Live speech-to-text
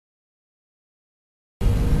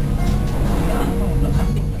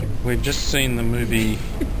we've just seen the movie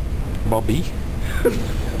Bobby.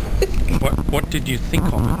 What did you think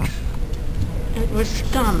of it? It was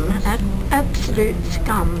scum, absolute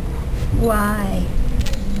scum. Why?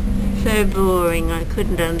 So boring, I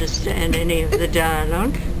couldn't understand any of the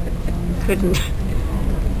dialogue. Couldn't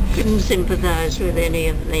sympathise with any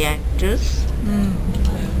of the actors.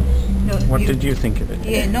 What did you think of it?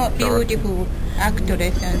 Yeah, not beautiful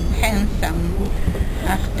actress and handsome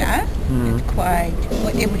actor. It's quite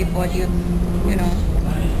everybody, old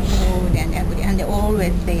and everything. And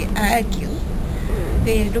always they argue.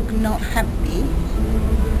 They look not happy.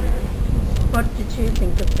 What did you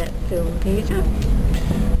think of that film, Peter?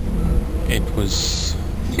 It was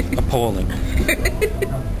appalling.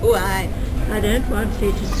 Why? I don't want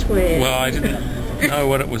you to swear. Well, I didn't know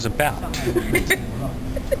what it was about.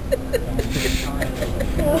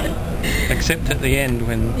 Except at the end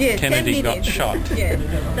when Kennedy got shot. Yeah.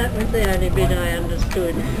 That was the only bit I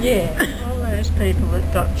understood. Yeah. All those people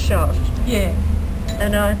that got shot. Yeah.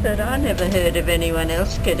 And I thought, I never heard of anyone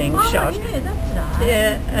else getting shot. Yeah, that's nice.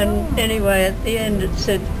 Yeah, and anyway, at the end it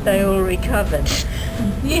said they all recovered.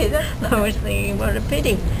 Yeah, that's nice. I was thinking, what a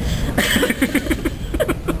pity.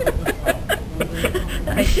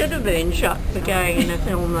 They should have been shot for going in a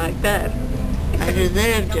film like that. They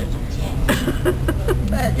deserved it.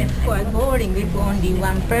 But it's quite boring if only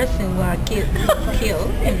one person were killed,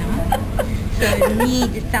 So you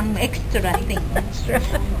need some extra things.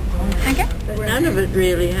 Okay? But none of it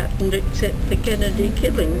really happened except the Kennedy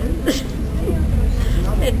killing.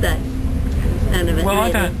 Did they? None of it Well,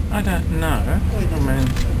 really. I don't know. I mean,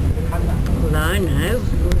 Well, I know.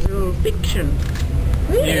 It was all fiction.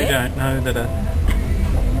 you don't know that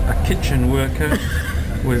a kitchen worker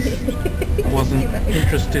wasn't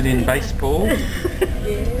interested in baseball.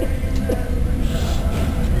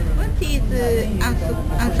 What is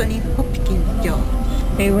Anthony Hopkins' job?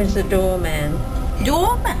 He was the doorman.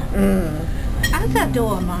 Doorman? As a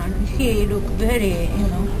doorman, he looked very,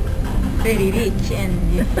 very rich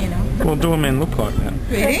and, Well, doormen look like that.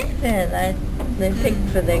 Really? Yeah, they picked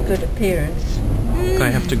for their good appearance.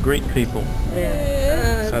 They have to greet people.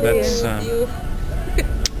 Yeah. So that's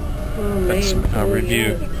our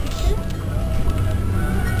review.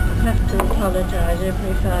 I have to apologise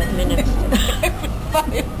every 5 minutes.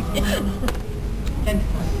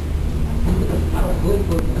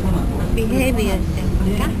 Behavior thing,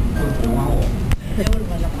 okay?